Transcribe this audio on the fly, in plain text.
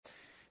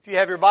If you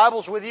have your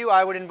Bibles with you,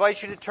 I would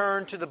invite you to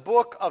turn to the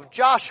book of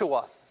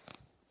Joshua.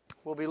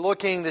 We'll be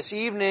looking this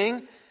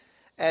evening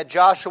at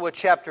Joshua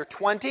chapter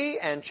 20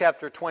 and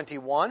chapter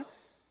 21,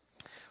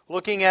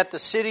 looking at the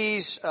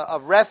cities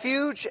of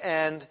refuge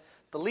and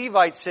the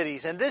Levite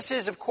cities. And this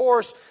is, of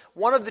course,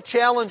 one of the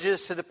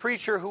challenges to the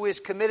preacher who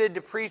is committed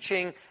to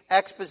preaching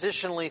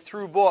expositionally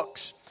through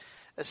books,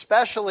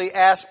 especially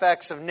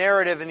aspects of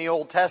narrative in the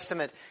Old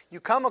Testament. You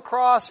come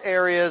across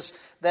areas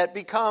that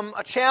become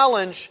a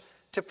challenge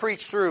to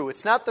preach through.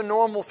 It's not the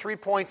normal 3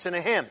 points in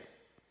a hymn,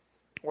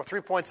 or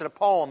 3 points in a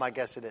poem, I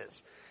guess it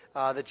is,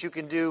 that you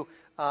can do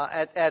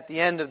at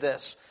the end of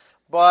this.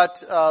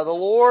 But the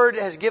Lord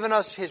has given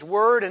us His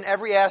Word, and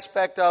every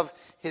aspect of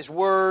His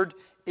Word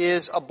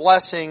is a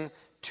blessing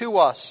to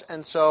us.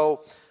 And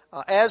so,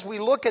 as we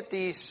look at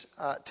these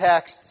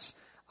texts,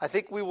 I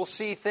think we will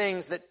see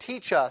things that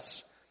teach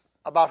us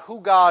about who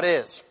God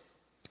is.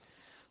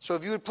 So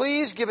if you would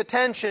please give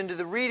attention to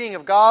the reading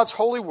of God's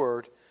holy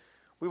Word,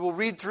 we will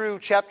read through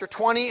chapter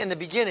 20 and the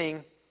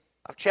beginning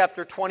of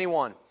chapter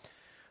 21.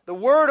 The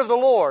word of the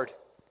Lord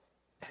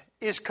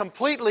is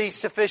completely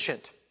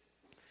sufficient.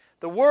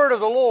 The word of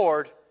the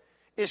Lord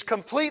is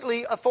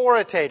completely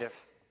authoritative.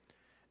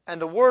 And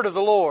the word of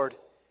the Lord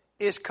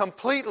is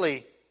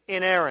completely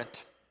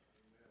inerrant.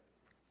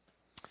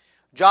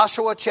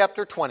 Joshua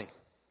chapter 20.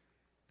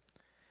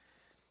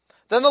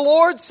 Then the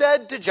Lord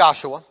said to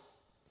Joshua,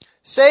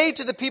 "Say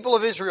to the people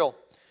of Israel,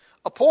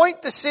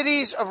 appoint the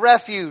cities of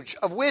refuge,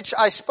 of which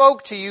I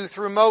spoke to you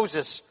through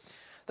Moses,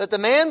 that the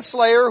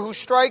manslayer who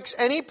strikes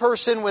any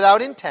person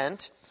without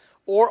intent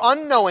or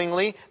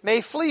unknowingly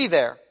may flee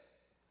there.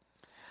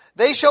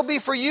 They shall be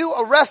for you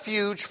a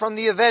refuge from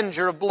the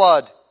avenger of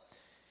blood.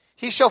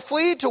 He shall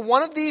flee to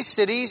one of these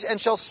cities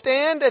and shall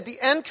stand at the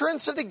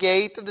entrance of the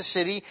gate of the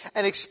city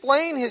and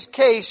explain his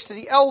case to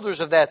the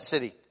elders of that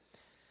city.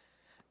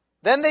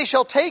 Then they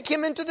shall take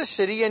him into the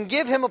city and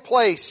give him a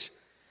place,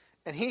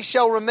 and he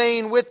shall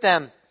remain with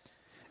them.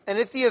 And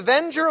if the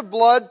avenger of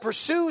blood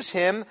pursues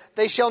him,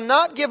 they shall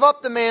not give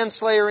up the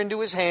manslayer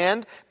into his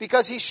hand,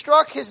 because he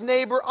struck his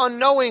neighbor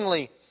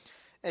unknowingly,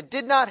 and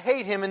did not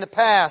hate him in the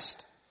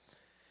past.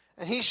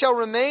 And he shall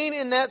remain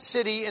in that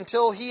city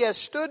until he has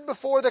stood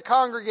before the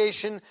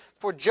congregation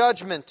for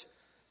judgment,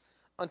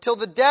 until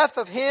the death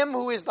of him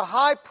who is the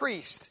high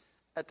priest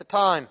at the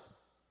time.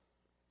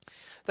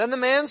 Then the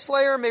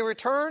manslayer may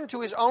return to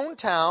his own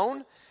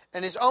town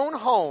and his own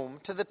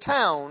home, to the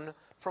town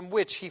from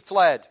which he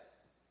fled."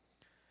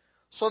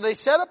 So they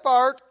set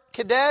apart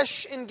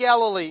Kadesh in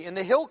Galilee, in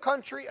the hill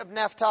country of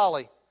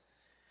Naphtali,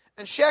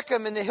 and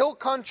Shechem in the hill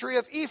country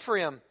of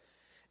Ephraim,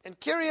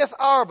 and Kiriath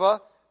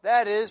Arba,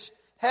 that is,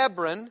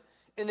 Hebron,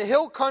 in the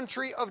hill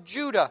country of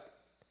Judah.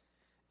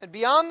 And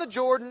beyond the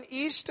Jordan,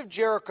 east of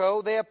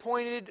Jericho, they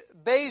appointed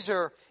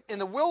Bezer in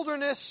the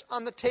wilderness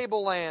on the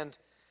tableland,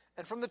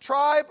 and from the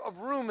tribe of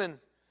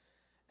Reuben,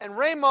 and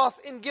Ramoth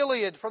in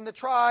Gilead from the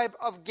tribe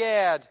of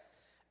Gad,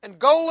 and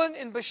Golan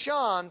in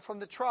Bashan from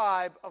the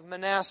tribe of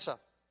Manasseh.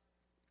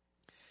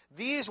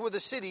 These were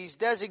the cities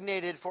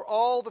designated for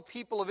all the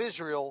people of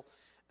Israel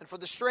and for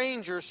the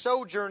strangers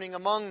sojourning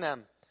among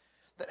them,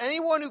 that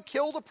anyone who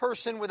killed a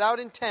person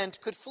without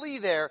intent could flee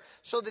there,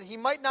 so that he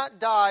might not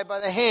die by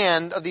the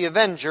hand of the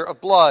avenger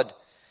of blood,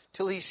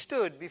 till he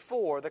stood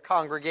before the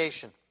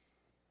congregation.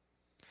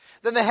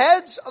 Then the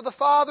heads of the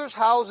fathers'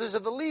 houses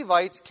of the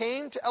Levites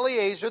came to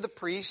Eleazar the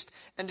priest,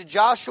 and to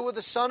Joshua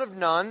the son of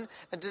Nun,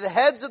 and to the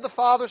heads of the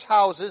fathers'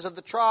 houses of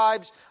the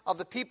tribes of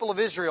the people of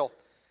Israel.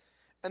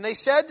 And they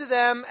said to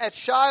them at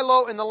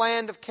Shiloh in the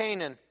land of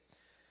Canaan,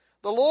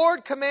 "The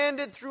Lord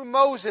commanded through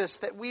Moses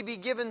that we be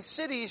given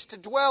cities to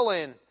dwell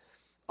in,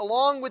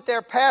 along with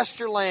their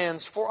pasture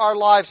lands for our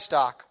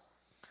livestock."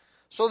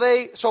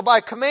 So by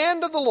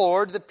command of the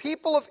Lord, the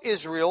people of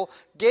Israel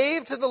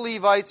gave to the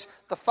Levites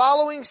the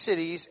following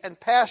cities and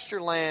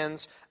pasture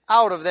lands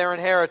out of their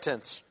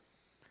inheritance.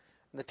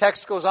 And the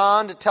text goes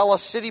on to tell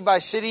us city by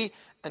city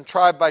and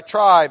tribe by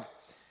tribe.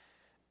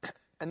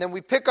 And then we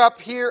pick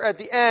up here at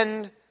the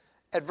end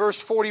at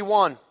verse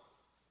 41.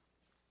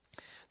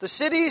 The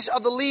cities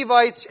of the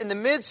Levites in the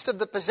midst of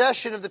the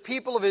possession of the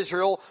people of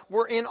Israel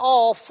were in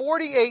all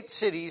 48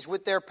 cities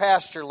with their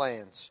pasture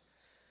lands.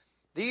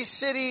 These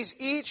cities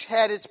each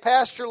had its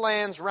pasture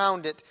lands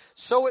round it.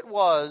 So it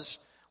was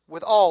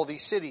with all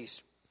these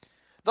cities.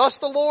 Thus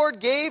the Lord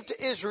gave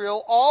to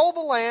Israel all the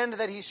land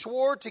that He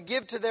swore to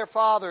give to their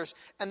fathers,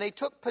 and they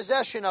took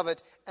possession of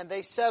it, and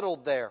they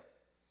settled there.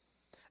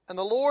 And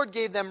the Lord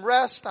gave them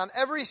rest on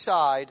every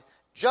side,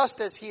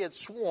 just as He had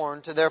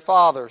sworn to their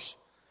fathers.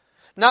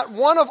 Not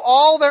one of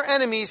all their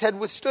enemies had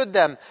withstood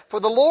them,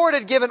 for the Lord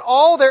had given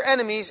all their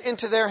enemies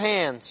into their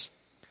hands.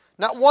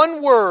 Not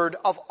one word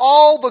of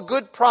all the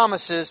good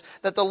promises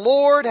that the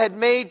Lord had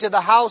made to the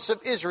house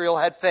of Israel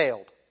had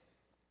failed.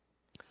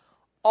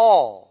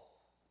 All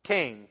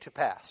came to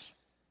pass.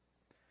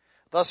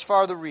 Thus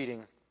far the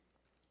reading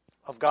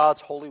of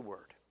God's holy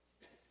word.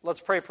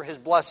 Let's pray for His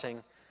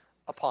blessing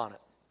upon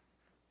it.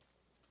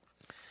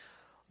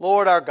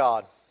 Lord our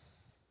God,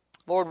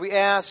 Lord, we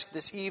ask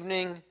this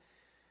evening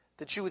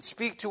that you would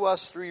speak to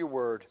us through your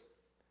word.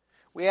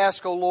 We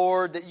ask, O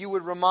Lord, that you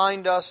would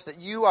remind us that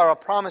you are a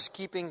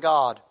promise-keeping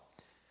God,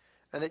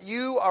 and that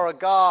you are a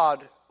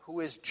God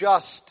who is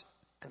just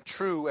and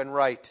true and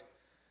right,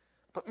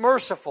 but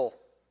merciful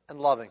and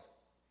loving.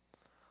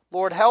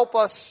 Lord, help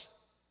us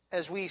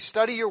as we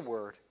study your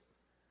word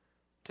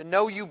to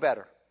know you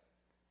better,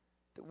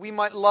 that we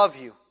might love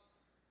you,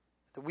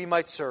 that we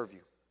might serve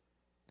you.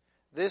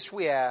 This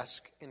we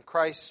ask in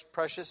Christ's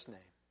precious name.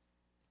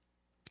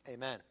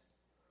 Amen.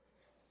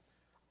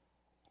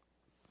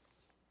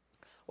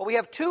 Well, we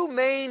have two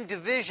main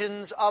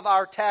divisions of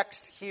our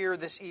text here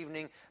this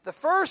evening. The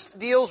first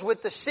deals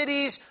with the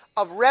cities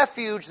of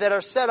refuge that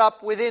are set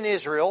up within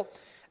Israel,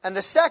 and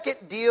the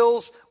second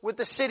deals with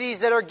the cities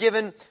that are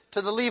given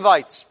to the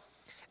Levites.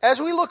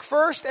 As we look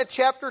first at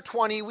chapter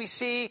 20, we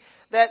see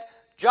that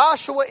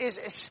Joshua is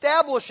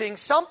establishing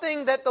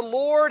something that the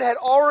Lord had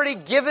already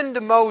given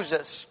to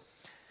Moses.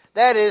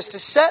 That is, to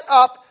set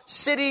up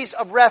cities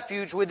of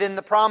refuge within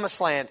the promised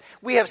land.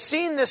 We have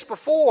seen this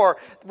before,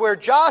 where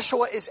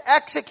Joshua is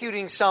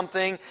executing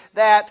something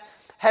that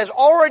has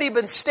already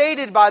been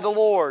stated by the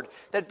Lord.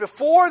 That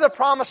before the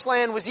promised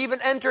land was even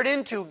entered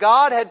into,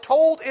 God had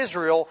told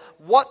Israel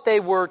what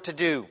they were to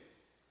do.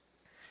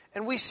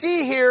 And we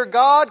see here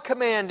God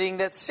commanding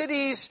that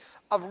cities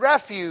of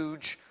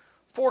refuge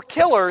for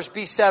killers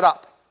be set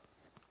up.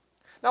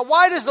 Now,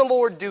 why does the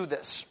Lord do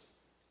this?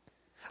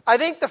 I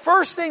think the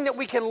first thing that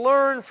we can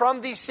learn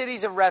from these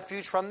cities of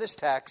refuge, from this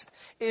text,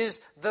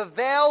 is the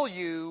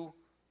value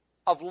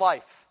of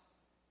life.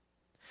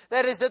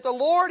 That is, that the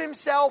Lord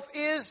himself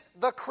is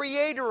the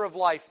creator of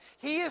life.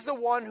 He is the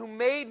one who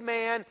made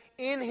man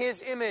in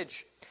his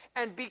image.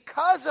 And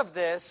because of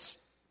this,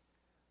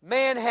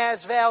 man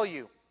has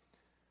value.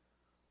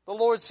 The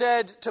Lord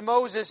said to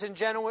Moses in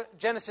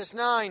Genesis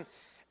 9,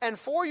 "And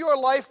for your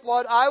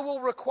lifeblood I will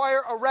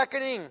require a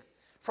reckoning.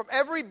 From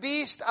every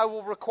beast I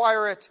will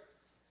require it.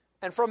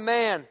 And from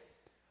man,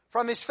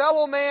 from his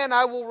fellow man,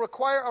 I will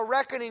require a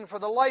reckoning for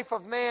the life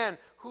of man.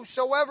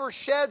 Whosoever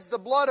sheds the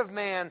blood of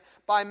man,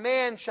 by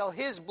man shall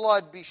his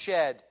blood be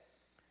shed.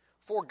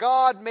 For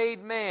God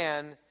made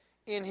man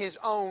in his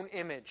own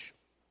image."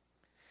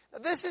 Now,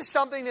 this is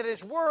something that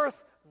is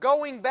worth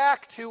going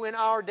back to in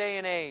our day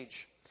and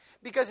age.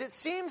 Because it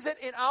seems that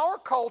in our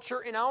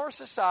culture, in our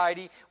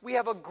society, we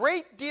have a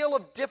great deal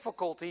of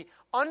difficulty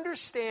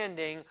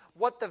understanding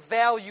what the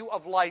value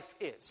of life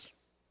is.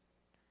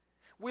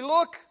 We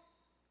look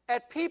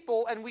at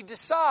people and we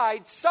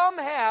decide some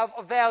have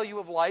a value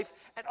of life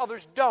and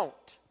others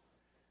don't.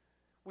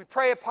 We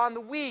prey upon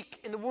the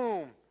weak in the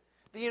womb,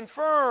 the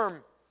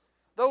infirm,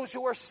 those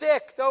who are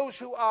sick, those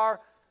who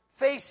are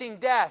facing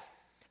death.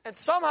 And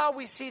somehow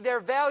we see their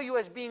value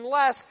as being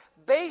less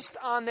based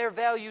on their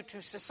value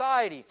to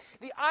society.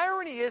 The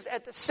irony is,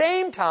 at the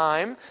same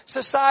time,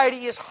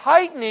 society is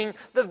heightening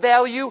the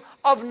value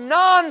of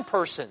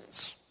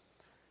non-persons.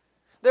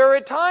 There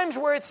are times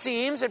where it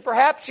seems, and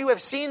perhaps you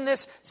have seen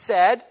this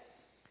said,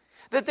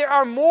 that there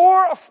are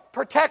more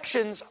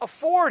protections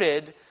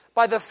afforded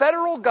by the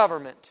federal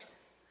government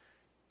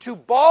to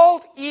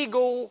bald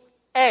eagle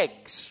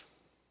eggs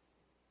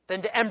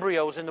than to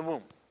embryos in the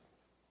womb.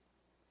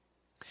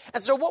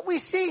 And so what we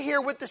see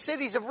here with the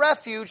cities of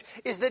refuge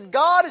is that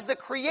God is the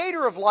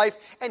creator of life,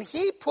 and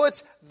He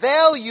puts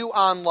value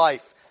on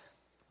life.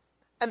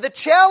 And the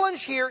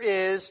challenge here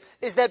is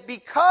that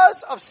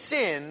because of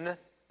sin,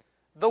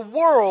 the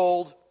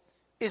world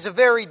is a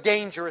very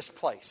dangerous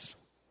place.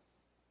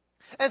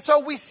 And so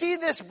we see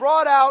this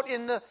brought out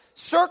in the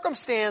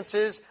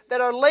circumstances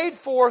that are laid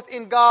forth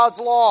in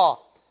God's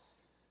law.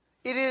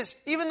 It is,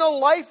 even though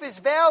life is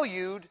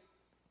valued,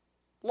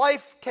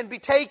 life can be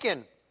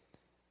taken.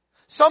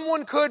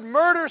 Someone could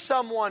murder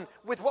someone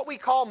with what we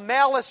call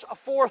malice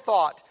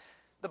aforethought.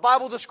 The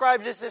Bible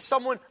describes this as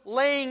someone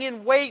laying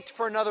in wait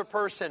for another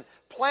person,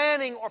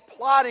 planning or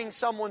plotting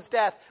someone's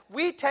death.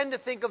 We tend to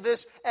think of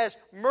this as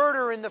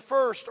murder in the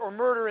first or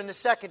murder in the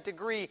second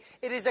degree.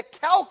 It is a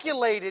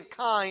calculated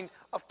kind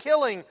of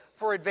killing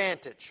for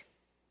advantage.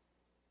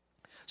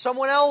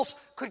 Someone else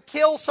could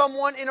kill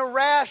someone in a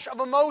rash of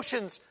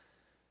emotions,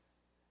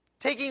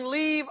 taking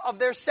leave of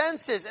their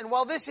senses. And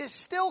while this is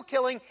still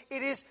killing,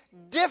 it is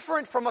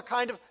different from a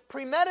kind of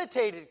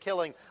premeditated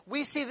killing.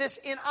 We see this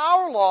in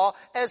our law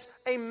as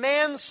a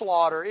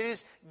manslaughter. It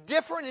is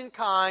different in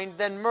kind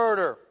than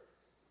murder.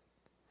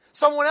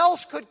 Someone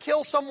else could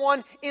kill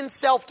someone in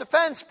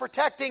self-defense,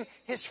 protecting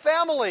his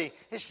family,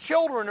 his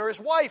children, or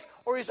his wife,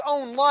 or his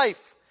own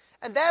life.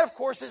 And that, of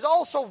course, is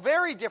also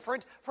very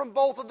different from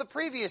both of the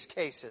previous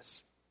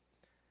cases.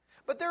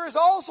 But there is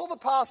also the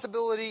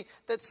possibility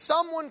that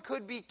someone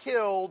could be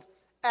killed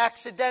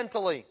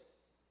accidentally.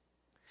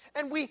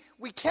 And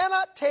we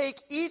cannot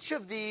take each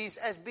of these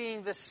as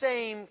being the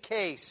same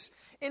case.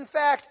 In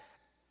fact,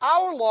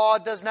 our law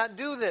does not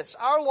do this.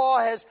 Our law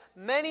has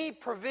many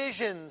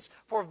provisions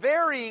for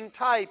varying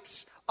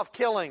types of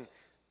killing.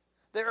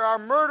 There are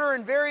murder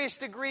in various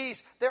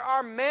degrees. There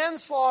are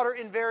manslaughter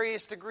in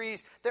various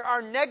degrees. There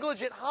are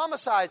negligent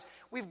homicides.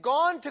 We've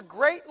gone to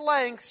great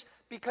lengths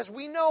because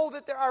we know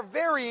that there are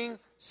varying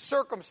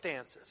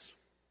circumstances.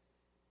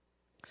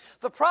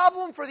 The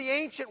problem for the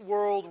ancient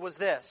world was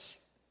this.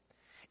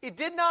 It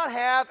did not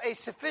have a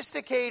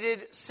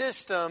sophisticated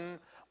system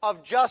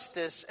of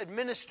justice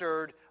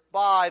administered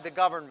by the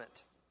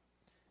government.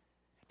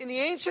 In the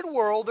ancient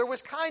world, there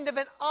was kind of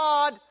an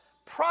odd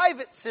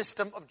private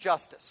system of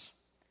justice.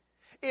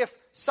 If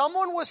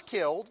someone was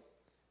killed,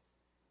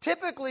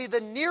 typically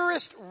the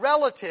nearest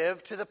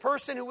relative to the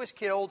person who was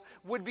killed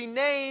would be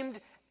named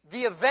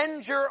the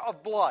avenger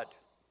of blood.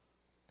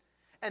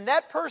 And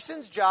that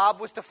person's job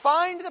was to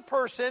find the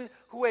person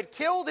who had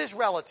killed his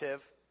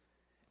relative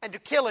and to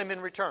kill him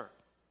in return.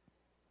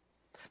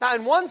 Now,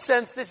 in one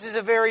sense, this is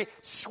a very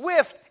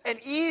swift and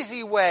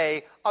easy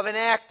way of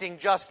enacting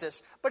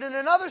justice. But in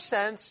another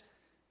sense,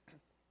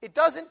 it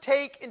doesn't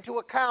take into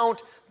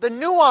account the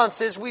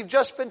nuances we've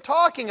just been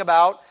talking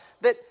about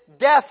that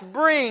death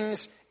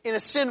brings in a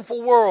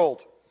sinful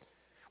world.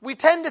 We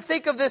tend to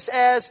think of this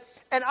as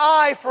an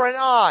eye for an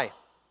eye.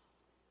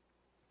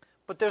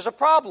 But there's a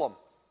problem.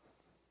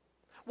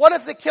 What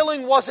if the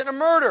killing wasn't a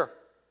murder?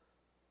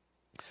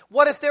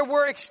 What if there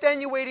were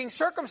extenuating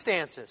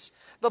circumstances?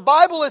 The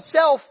Bible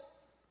itself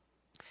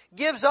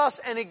gives us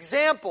an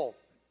example.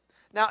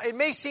 Now, it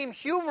may seem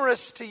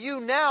humorous to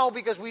you now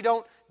because we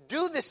don't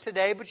do this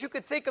today, but you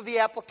could think of the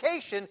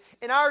application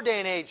in our day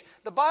and age.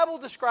 The Bible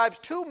describes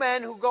two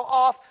men who go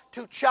off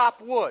to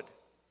chop wood.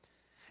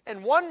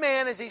 And one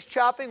man, as he's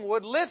chopping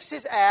wood, lifts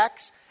his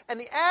axe, and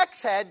the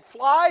axe head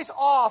flies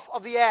off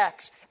of the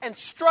axe and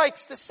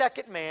strikes the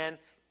second man,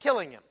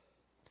 killing him.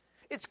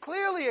 It's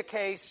clearly a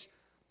case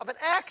of an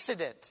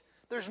accident.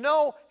 There's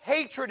no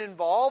hatred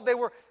involved. They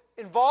were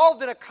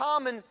involved in a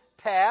common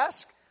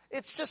task.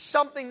 It's just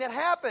something that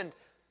happened.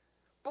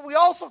 But we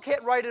also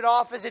can't write it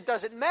off as it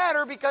doesn't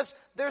matter because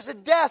there's a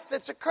death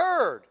that's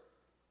occurred.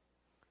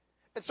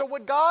 And so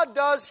what God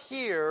does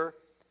here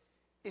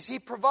is He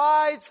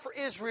provides for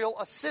Israel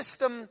a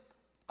system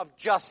of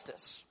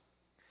justice.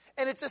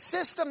 And it's a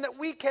system that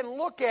we can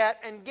look at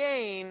and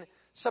gain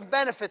some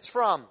benefits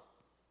from.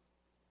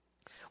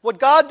 What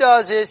God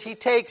does is He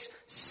takes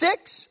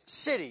 6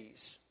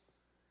 cities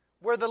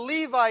where the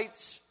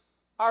Levites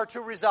are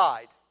to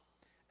reside.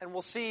 And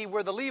we'll see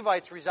where the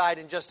Levites reside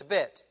in just a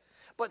bit.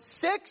 But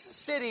 6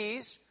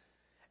 cities,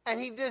 and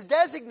He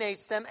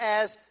designates them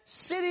as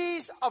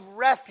cities of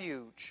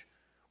refuge,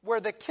 where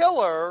the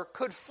killer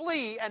could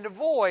flee and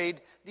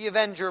avoid the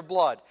avenger of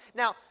blood.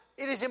 Now,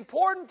 it is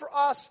important for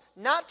us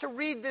not to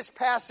read this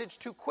passage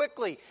too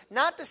quickly,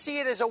 not to see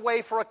it as a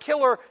way for a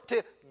killer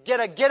to get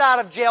a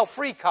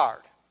get-out-of-jail-free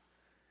card,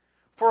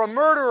 for a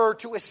murderer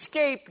to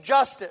escape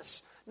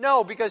justice.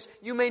 No, because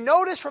you may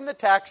notice from the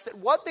text that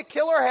what the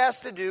killer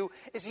has to do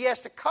is he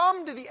has to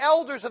come to the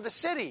elders of the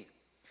city,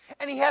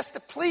 and he has to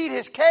plead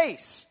his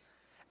case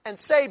and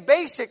say,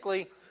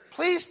 basically,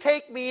 please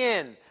take me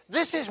in.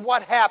 This is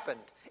what happened.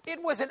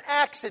 It was an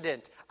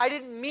accident. I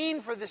didn't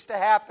mean for this to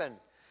happen.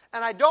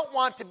 And I don't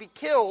want to be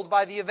killed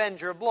by the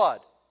avenger of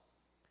blood.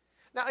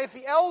 Now, if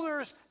the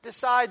elders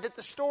decide that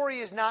the story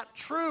is not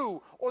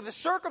true or the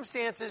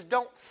circumstances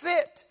don't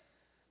fit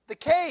the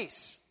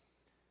case,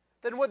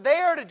 then what they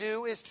are to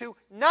do is to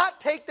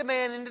not take the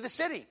man into the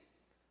city.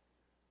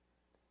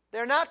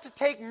 They're not to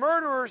take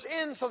murderers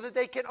in so that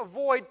they can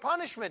avoid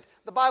punishment.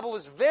 The Bible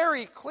is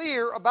very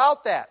clear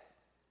about that.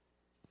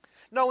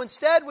 No,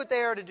 instead what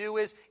they are to do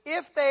is,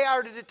 if they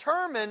are to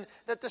determine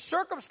that the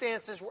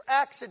circumstances were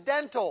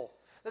accidental,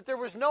 that there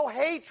was no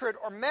hatred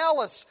or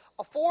malice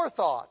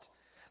aforethought,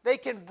 they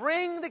can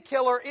bring the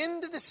killer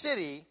into the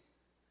city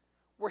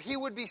where he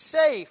would be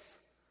safe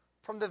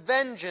from the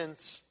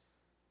vengeance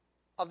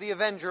of the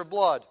avenger of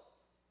blood.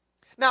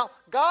 Now,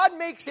 God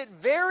makes it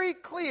very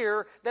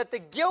clear that the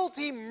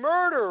guilty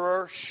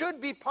murderer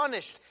should be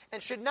punished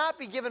and should not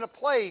be given a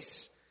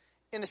place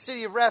in a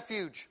city of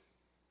refuge.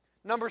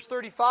 Numbers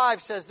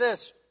 35 says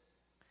this,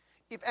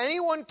 "If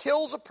anyone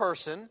kills a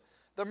person,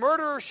 the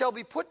murderer shall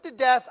be put to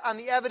death on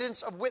the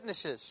evidence of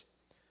witnesses.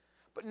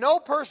 But no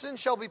person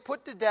shall be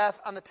put to death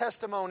on the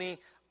testimony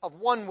of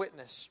one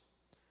witness.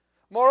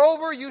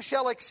 Moreover, you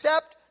shall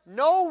accept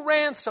no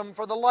ransom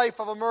for the life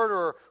of a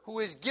murderer who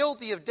is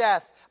guilty of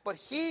death, but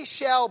he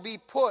shall be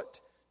put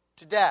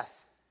to death."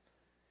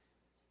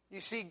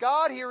 You see,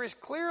 God here is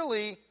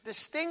clearly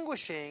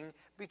distinguishing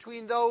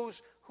between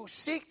those who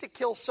seek to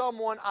kill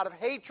someone out of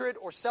hatred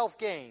or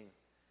self-gain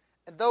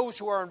and those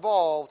who are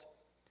involved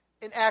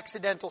in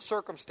accidental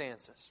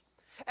circumstances.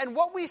 And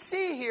what we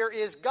see here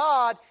is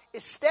God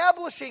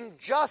establishing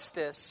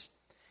justice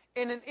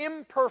in an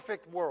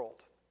imperfect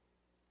world.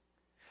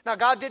 Now,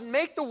 God didn't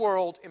make the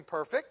world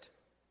imperfect.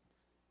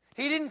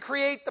 He didn't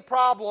create the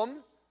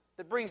problem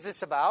that brings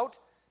this about.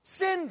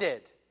 Sin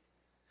did.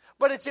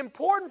 But it's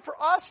important for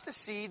us to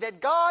see that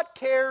God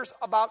cares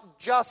about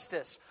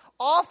justice,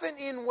 often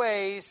in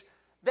ways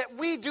that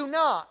we do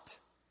not.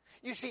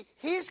 You see,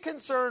 He's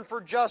concerned for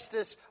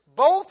justice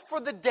both for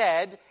the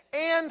dead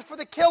and for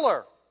the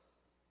killer.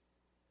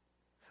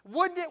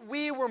 Would that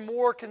we were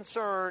more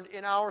concerned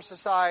in our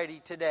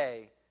society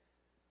today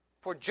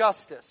for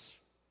justice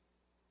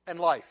and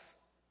life.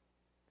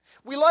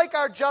 We like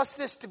our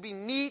justice to be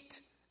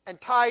neat and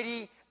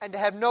tidy and to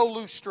have no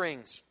loose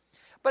strings.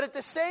 But at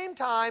the same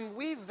time,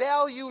 we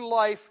value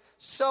life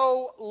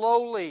so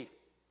lowly.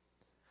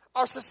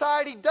 Our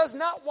society does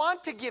not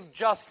want to give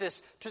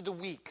justice to the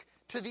weak,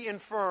 to the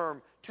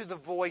infirm, to the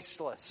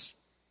voiceless.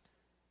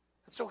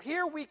 So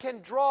here we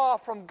can draw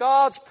from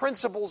God's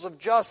principles of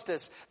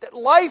justice that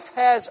life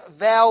has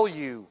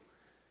value.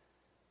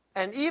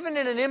 And even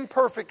in an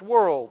imperfect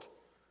world,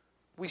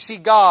 we see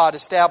God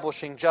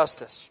establishing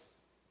justice.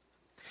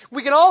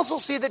 We can also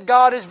see that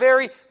God is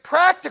very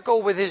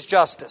practical with His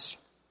justice.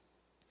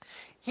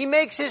 He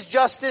makes His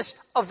justice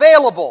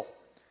available.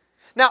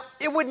 Now,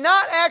 it would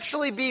not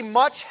actually be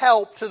much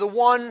help to the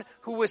one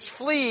who was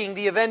fleeing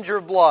the avenger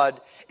of blood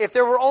if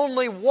there were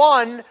only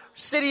one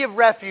city of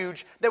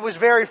refuge that was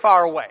very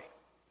far away.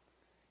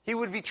 He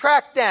would be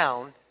tracked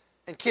down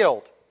and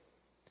killed.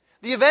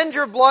 The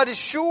avenger of blood is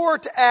sure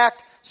to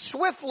act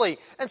swiftly.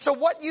 And so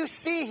what you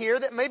see here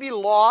that may be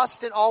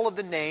lost in all of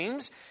the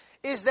names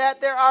is that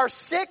there are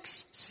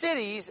 6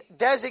 cities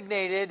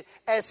designated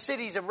as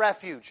cities of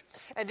refuge.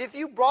 And if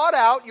you brought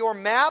out your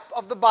map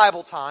of the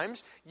Bible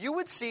times, you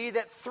would see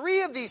that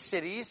 3 of these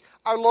cities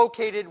are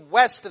located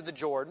west of the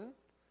Jordan.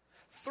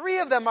 3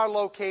 of them are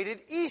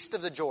located east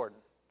of the Jordan.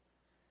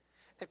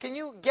 And can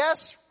you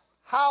guess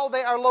how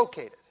they are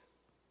located?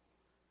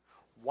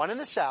 1 in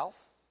the south,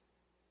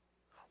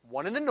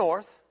 1 in the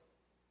north,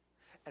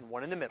 and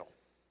 1 in the middle.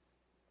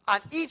 On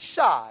each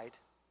side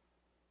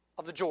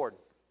of the Jordan.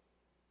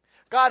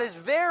 God is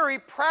very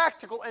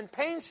practical and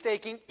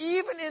painstaking,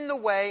 even in the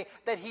way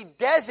that He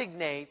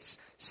designates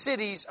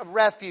cities of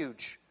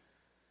refuge.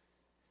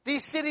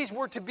 These cities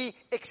were to be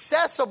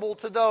accessible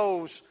to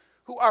those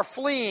who are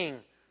fleeing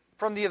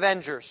from the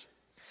avengers.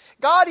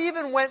 God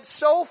even went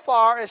so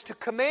far as to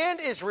command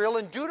Israel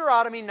in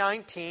Deuteronomy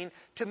 19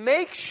 to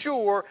make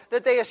sure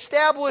that they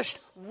established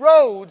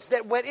roads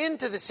that went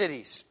into the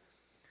cities.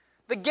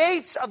 The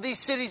gates of these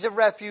cities of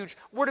refuge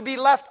were to be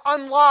left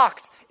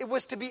unlocked. It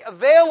was to be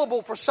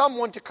available for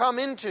someone to come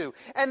into.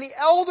 And the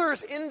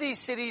elders in these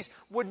cities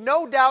would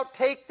no doubt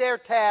take their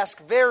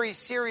task very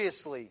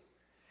seriously,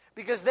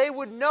 because they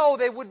would know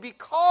they would be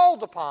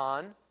called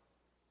upon,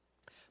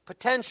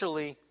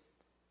 potentially,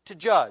 to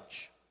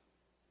judge.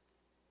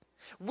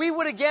 We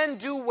would again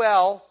do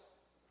well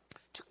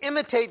to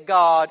imitate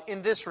God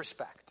in this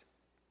respect.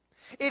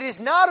 It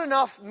is not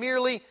enough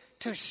merely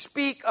to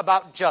speak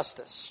about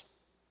justice.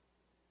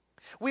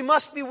 We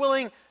must be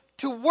willing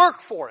to work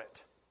for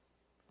it,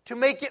 to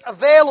make it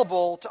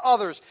available to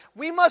others.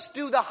 We must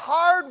do the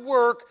hard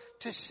work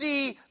to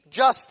see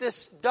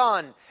justice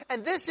done.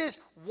 And this is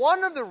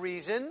one of the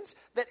reasons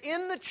that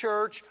in the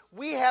church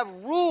we have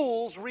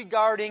rules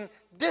regarding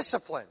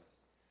discipline.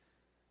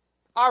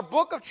 Our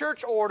book of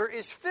church order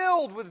is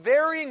filled with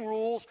varying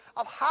rules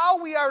of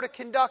how we are to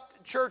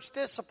conduct church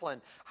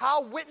discipline,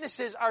 how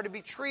witnesses are to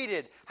be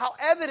treated, how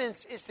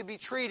evidence is to be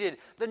treated,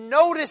 the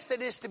notice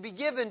that is to be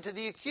given to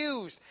the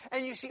accused.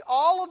 And you see,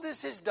 all of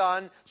this is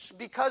done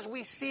because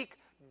we seek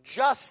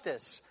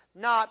justice,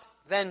 not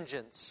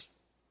vengeance.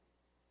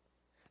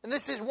 And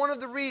this is one of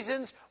the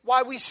reasons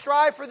why we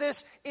strive for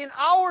this in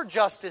our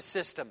justice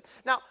system.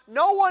 Now,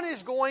 no one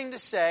is going to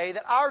say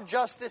that our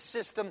justice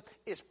system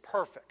is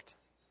perfect.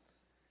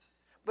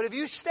 But if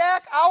you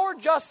stack our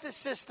justice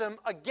system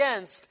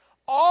against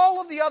all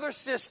of the other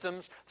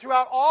systems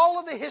throughout all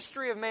of the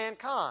history of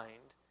mankind,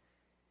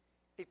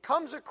 it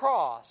comes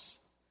across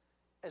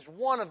as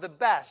one of the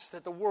best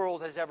that the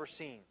world has ever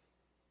seen.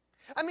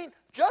 I mean,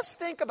 just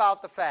think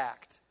about the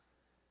fact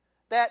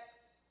that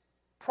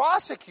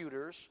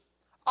prosecutors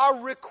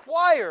are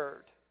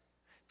required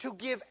to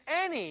give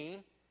any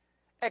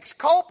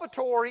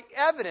exculpatory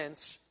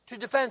evidence to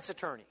defense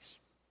attorneys.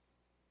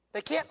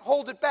 They can't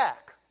hold it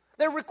back.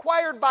 They're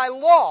required by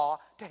law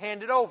to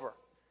hand it over.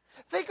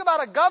 Think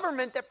about a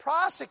government that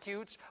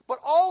prosecutes but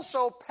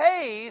also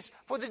pays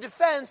for the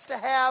defense to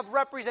have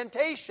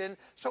representation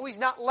so he's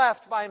not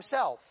left by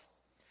himself.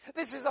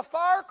 This is a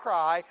far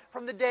cry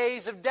from the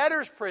days of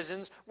debtors'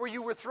 prisons where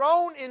you were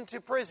thrown into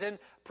prison,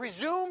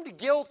 presumed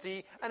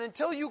guilty, and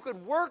until you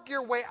could work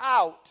your way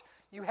out,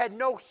 you had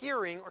no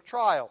hearing or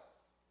trial.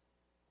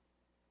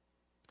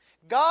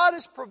 God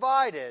has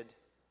provided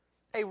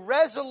a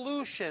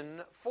resolution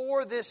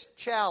for this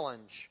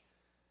challenge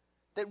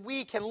that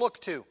we can look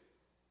to.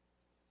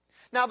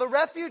 Now, the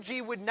refugee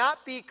would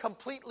not be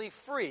completely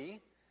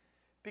free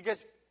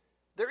because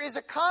there is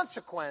a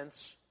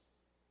consequence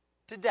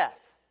to death.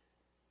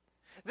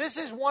 This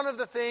is one of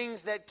the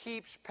things that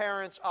keeps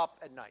parents up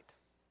at night.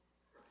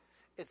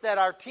 It's that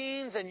our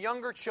teens and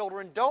younger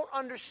children don't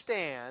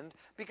understand,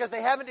 because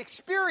they haven't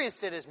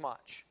experienced it as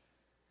much,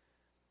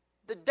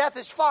 that death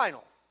is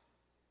final.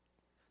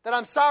 That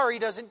I'm sorry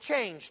doesn't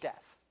change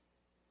death.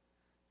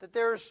 That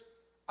there's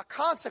a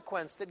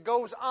consequence that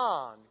goes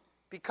on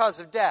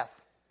because of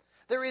death.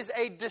 There is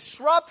a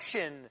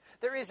disruption.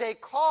 There is a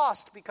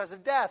cost because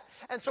of death.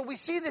 And so we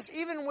see this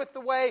even with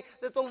the way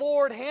that the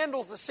Lord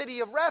handles the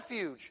city of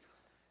refuge.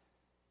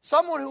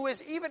 Someone who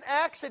is even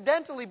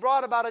accidentally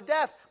brought about a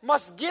death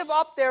must give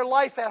up their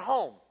life at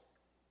home.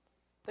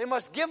 They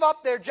must give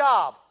up their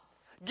job,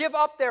 give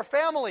up their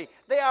family.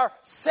 They are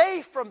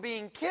safe from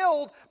being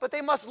killed, but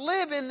they must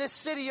live in this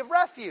city of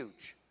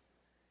refuge.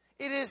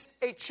 It is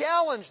a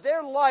challenge.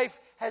 Their life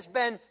has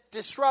been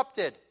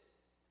disrupted.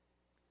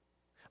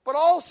 But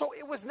also,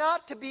 it was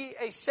not to be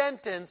a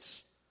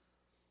sentence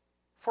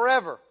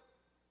forever.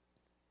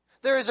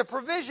 There is a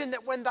provision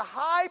that when the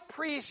high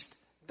priest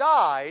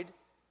died,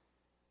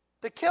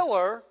 the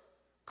killer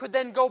could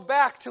then go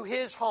back to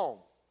his home.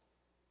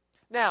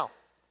 Now,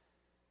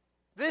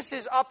 this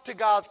is up to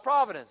God's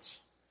providence.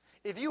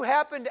 If you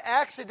happen to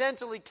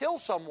accidentally kill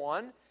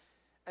someone,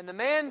 and the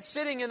man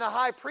sitting in the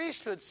high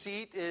priesthood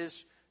seat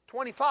is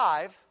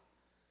 25,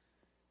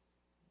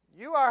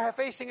 you are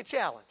facing a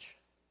challenge.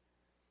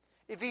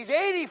 If he's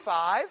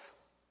 85,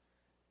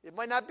 it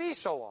might not be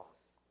so long.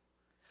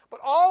 But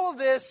all of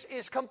this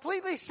is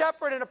completely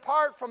separate and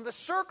apart from the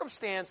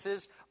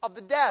circumstances of the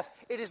death.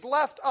 It is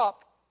left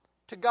up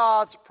to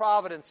God's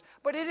providence.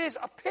 But it is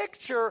a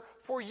picture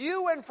for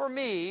you and for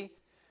me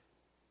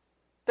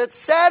that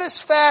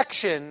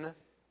satisfaction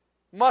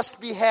must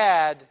be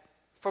had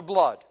for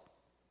blood.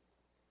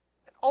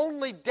 And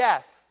only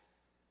death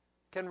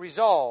can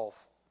resolve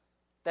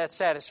that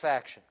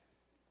satisfaction.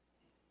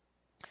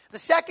 The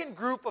second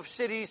group of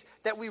cities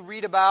that we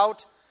read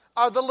about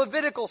are the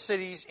Levitical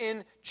cities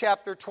in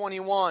chapter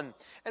 21.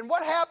 And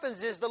what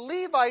happens is the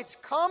Levites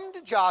come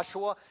to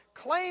Joshua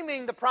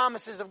claiming the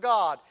promises of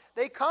God.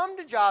 They come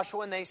to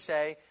Joshua and they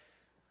say,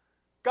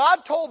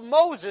 God told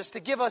Moses to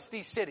give us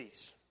these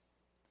cities.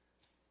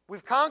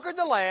 We've conquered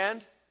the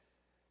land.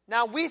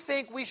 Now we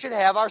think we should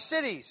have our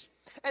cities.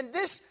 And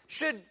this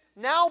should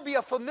now be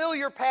a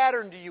familiar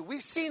pattern to you.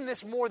 We've seen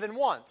this more than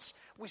once.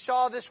 We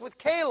saw this with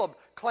Caleb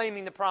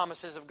claiming the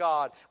promises of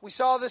God. We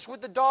saw this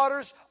with the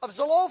daughters of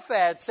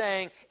Zelophehad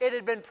saying it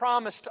had been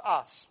promised to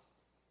us.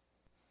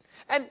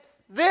 And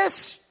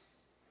this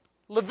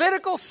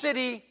Levitical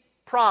city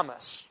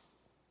promise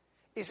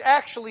is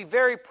actually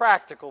very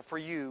practical for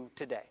you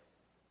today.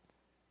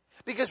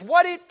 Because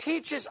what it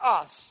teaches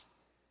us,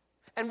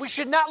 and we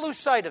should not lose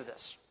sight of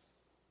this,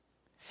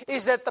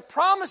 is that the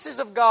promises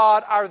of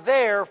God are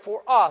there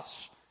for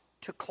us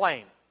to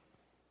claim.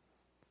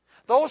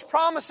 Those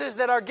promises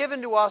that are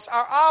given to us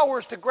are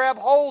ours to grab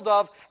hold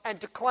of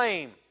and to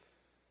claim.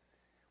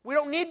 We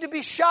don't need to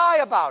be shy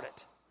about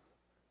it.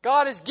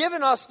 God has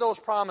given us those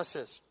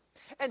promises.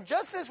 And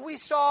just as we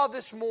saw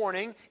this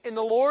morning in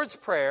the Lord's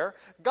Prayer,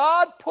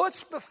 God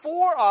puts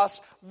before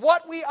us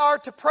what we are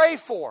to pray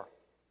for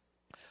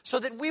so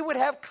that we would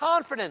have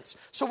confidence.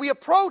 So we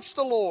approach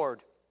the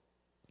Lord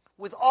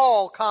with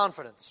all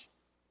confidence.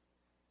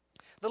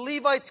 The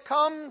Levites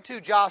come to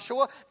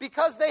Joshua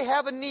because they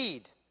have a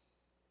need.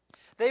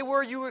 They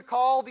were, you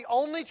recall, the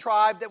only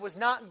tribe that was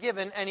not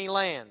given any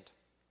land.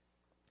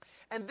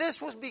 And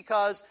this was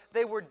because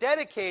they were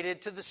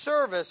dedicated to the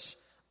service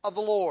of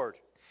the Lord.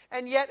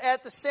 And yet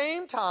at the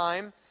same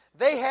time,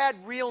 they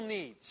had real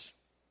needs.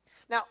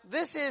 Now,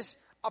 this is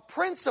a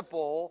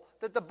principle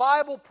that the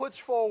Bible puts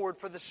forward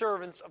for the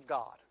servants of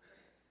God.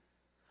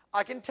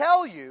 I can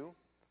tell you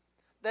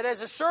that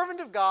as a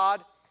servant of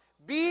God,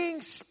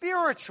 being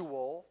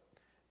spiritual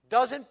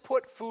doesn't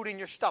put food in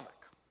your stomach.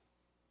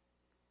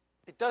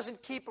 It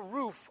doesn't keep a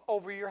roof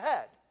over your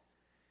head.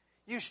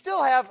 You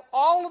still have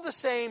all of the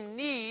same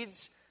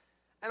needs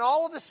and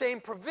all of the same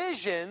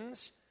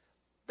provisions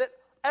that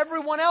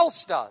everyone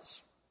else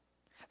does.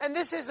 And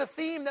this is a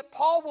theme that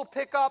Paul will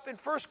pick up in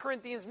 1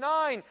 Corinthians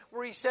 9,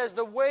 where he says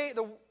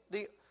the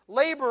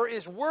laborer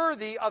is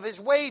worthy of his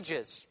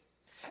wages.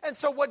 And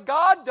so what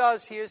God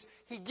does here is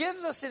he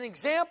gives us an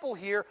example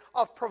here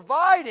of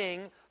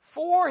providing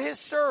for his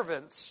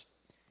servants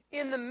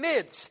in the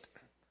midst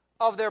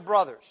of their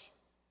brothers.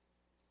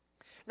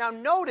 Now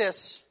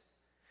notice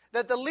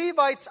that the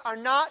Levites are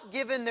not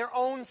given their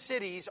own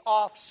cities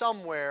off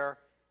somewhere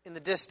in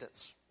the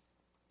distance.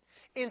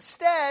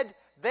 Instead,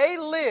 they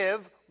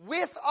live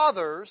with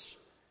others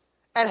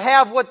and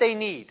have what they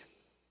need: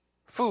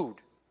 food,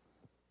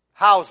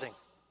 housing,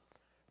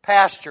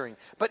 pasturing.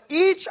 But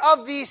each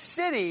of these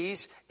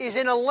cities is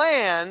in a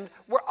land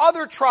where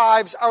other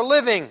tribes are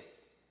living.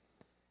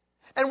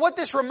 And what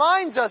this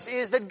reminds us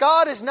is that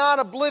God is not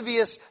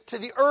oblivious to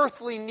the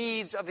earthly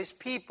needs of his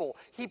people.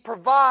 He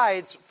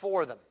provides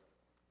for them.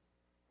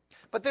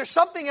 But there's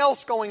something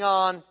else going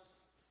on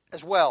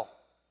as well.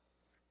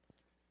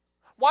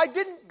 Why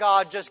didn't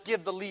God just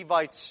give the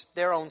Levites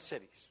their own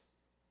cities?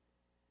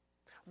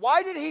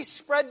 Why did he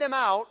spread them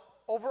out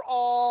over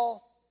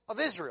all of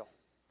Israel?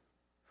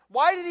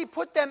 Why did he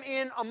put them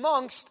in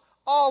amongst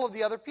all of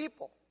the other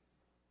people?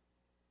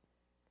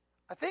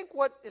 I think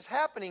what is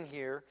happening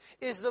here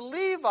is the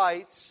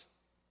Levites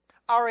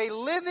are a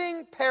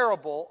living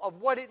parable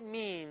of what it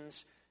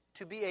means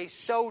to be a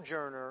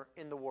sojourner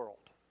in the world.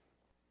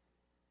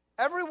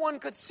 Everyone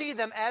could see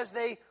them as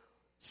they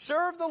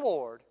serve the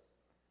Lord,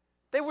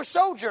 They were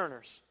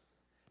sojourners.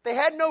 They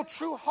had no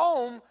true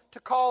home to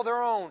call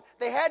their own.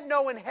 They had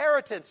no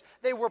inheritance.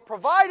 They were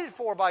provided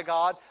for by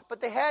God,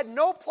 but they had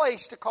no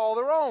place to call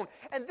their own.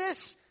 And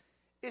this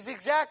is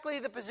exactly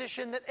the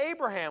position that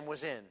Abraham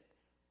was in,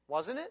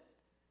 wasn't it?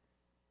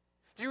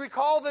 Do you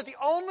recall that the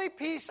only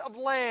piece of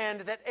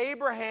land that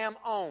Abraham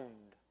owned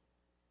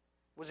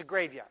was a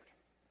graveyard,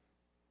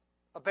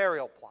 a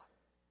burial plot?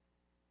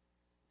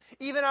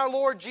 Even our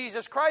Lord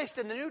Jesus Christ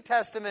in the New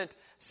Testament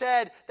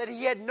said that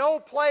he had no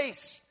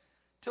place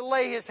to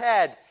lay his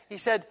head. He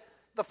said,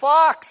 the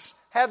fox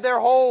have their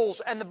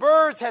holes and the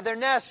birds have their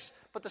nests,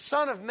 but the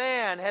Son of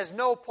Man has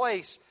no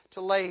place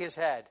to lay his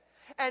head.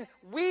 And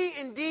we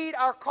indeed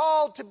are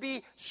called to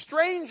be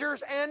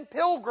strangers and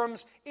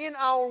pilgrims in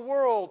our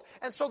world.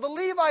 And so the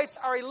Levites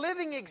are a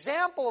living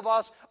example of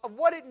us of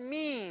what it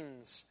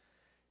means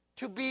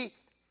to be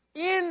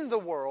in the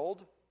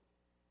world,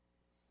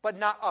 but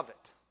not of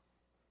it.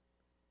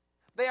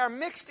 They are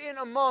mixed in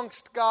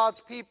amongst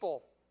God's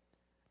people,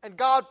 and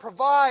God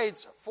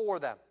provides for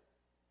them.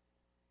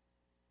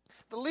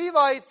 The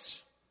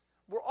Levites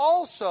were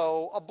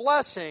also a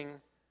blessing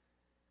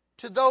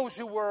to those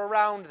who were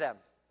around them.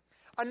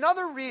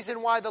 Another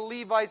reason why the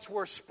Levites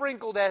were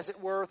sprinkled, as it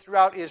were,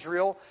 throughout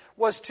Israel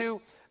was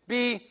to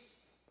be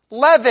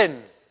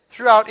leaven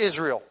throughout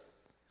Israel.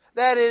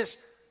 That is,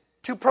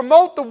 to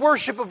promote the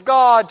worship of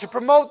God, to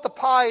promote the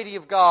piety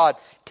of God.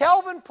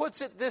 Calvin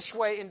puts it this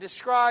way in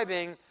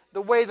describing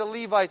the way the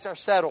Levites are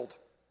settled.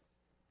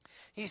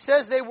 He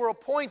says they were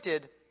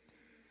appointed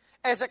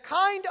as a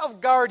kind of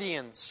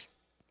guardians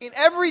in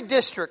every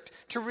district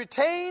to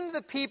retain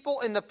the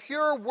people in the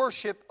pure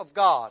worship of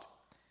God.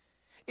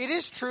 It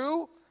is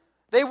true,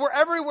 they were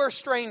everywhere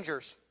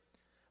strangers,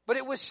 but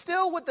it was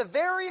still with the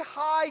very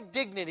high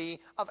dignity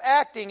of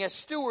acting as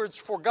stewards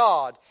for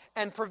God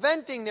and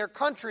preventing their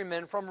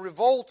countrymen from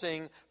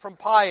revolting from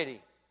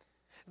piety.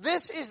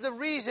 This is the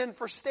reason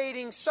for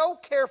stating so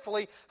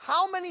carefully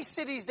how many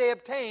cities they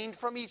obtained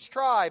from each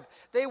tribe.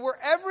 They were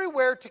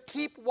everywhere to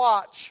keep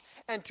watch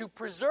and to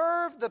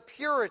preserve the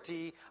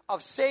purity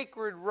of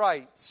sacred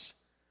rites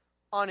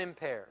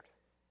unimpaired.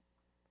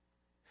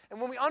 And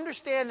when we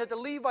understand that the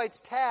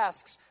Levites'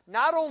 tasks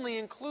not only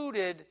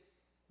included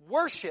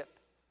worship,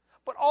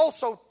 but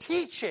also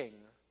teaching,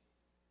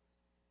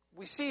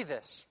 we see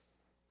this.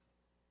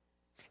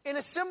 In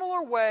a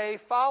similar way,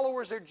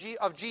 followers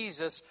of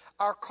Jesus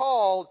are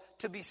called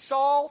to be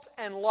salt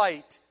and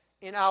light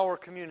in our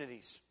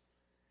communities.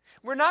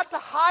 We're not to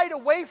hide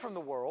away from the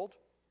world,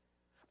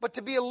 but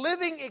to be a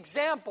living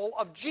example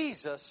of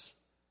Jesus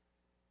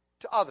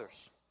to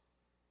others.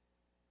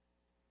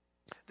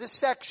 This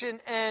section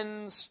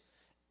ends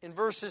in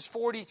verses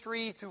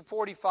 43 through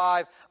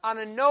 45 on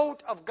a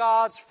note of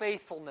God's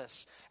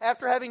faithfulness.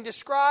 After having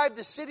described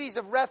the cities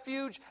of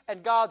refuge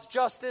and God's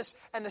justice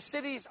and the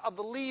cities of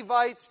the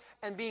Levites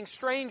and being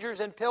strangers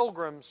and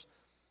pilgrims,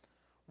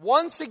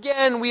 once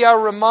again we are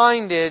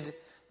reminded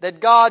that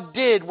God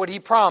did what he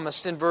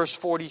promised in verse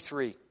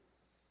 43.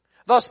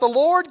 Thus the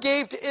Lord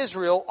gave to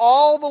Israel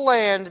all the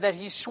land that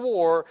he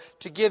swore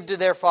to give to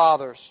their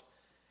fathers.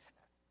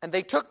 And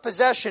they took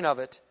possession of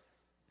it,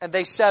 and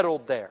they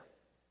settled there.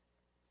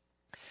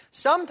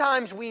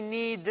 Sometimes we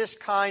need this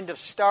kind of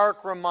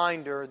stark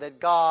reminder that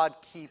God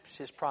keeps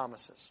his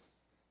promises.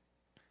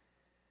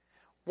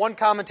 One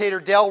commentator,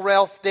 Del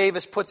Ralph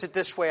Davis, puts it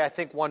this way, I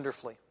think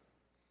wonderfully.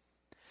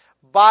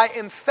 By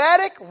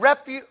emphatic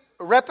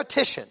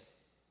repetition,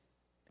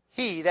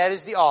 he, that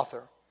is the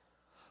author,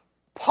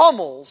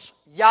 pummels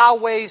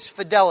Yahweh's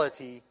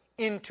fidelity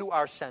into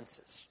our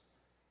senses.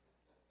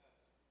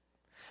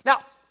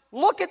 Now,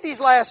 look at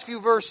these last few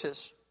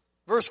verses.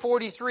 Verse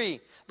 43,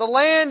 the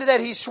land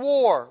that he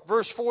swore.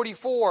 Verse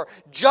 44,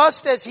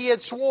 just as he had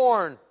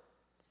sworn.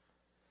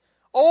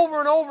 Over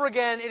and over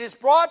again, it is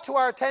brought to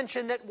our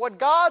attention that what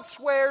God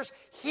swears,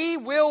 he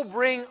will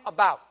bring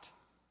about.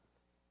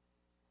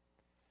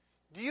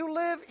 Do you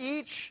live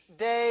each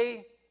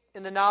day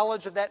in the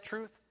knowledge of that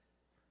truth?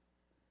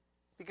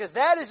 Because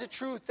that is a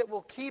truth that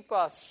will keep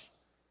us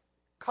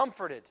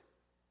comforted,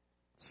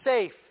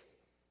 safe,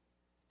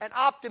 and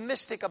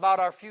optimistic about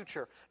our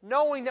future,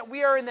 knowing that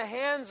we are in the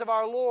hands of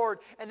our Lord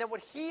and that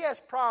what he has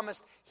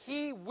promised,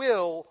 he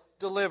will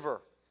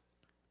deliver.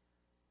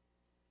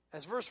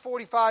 As verse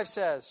 45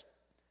 says,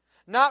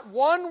 not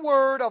one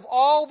word of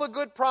all the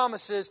good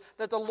promises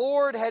that the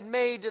Lord had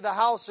made to the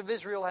house of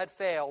Israel had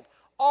failed.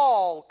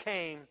 All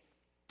came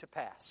to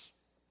pass.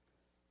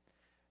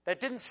 That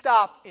didn't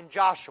stop in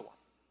Joshua.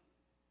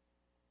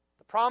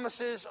 The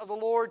promises of the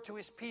Lord to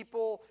his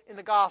people in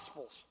the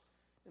Gospels,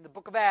 in the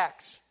book of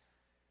Acts,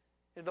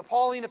 in the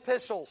Pauline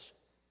epistles,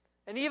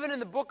 and even in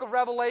the book of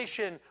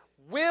Revelation,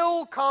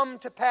 will come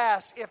to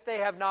pass if they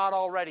have not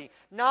already.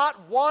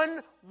 Not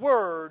one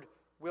word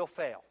will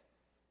fail.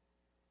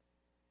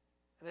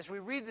 And as we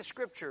read the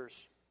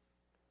Scriptures,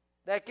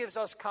 that gives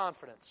us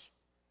confidence.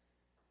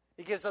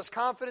 It gives us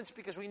confidence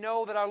because we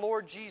know that our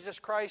Lord Jesus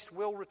Christ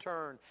will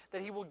return,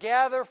 that he will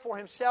gather for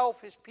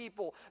himself his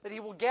people, that he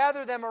will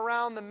gather them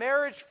around the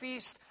marriage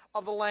feast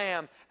of the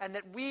Lamb, and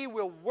that we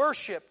will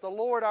worship the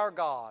Lord our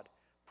God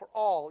for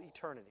all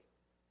eternity.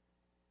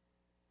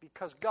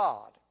 Because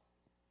God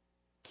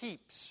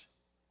keeps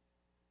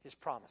His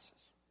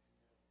promises.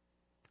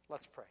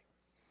 Let's pray.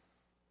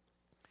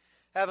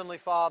 Heavenly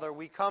Father,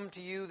 we come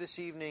to you this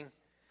evening,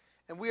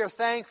 and we are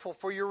thankful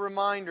for your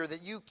reminder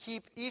that you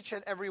keep each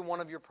and every one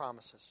of your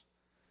promises.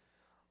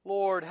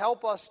 Lord,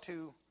 help us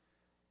to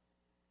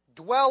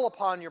dwell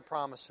upon your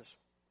promises,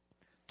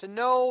 to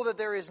know that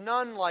there is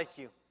none like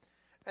you,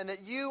 and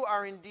that you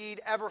are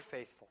indeed ever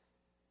faithful.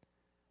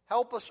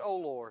 Help us, O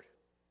Lord.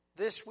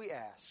 This we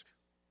ask.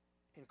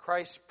 In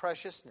Christ's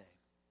precious name.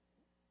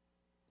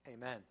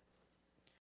 Amen.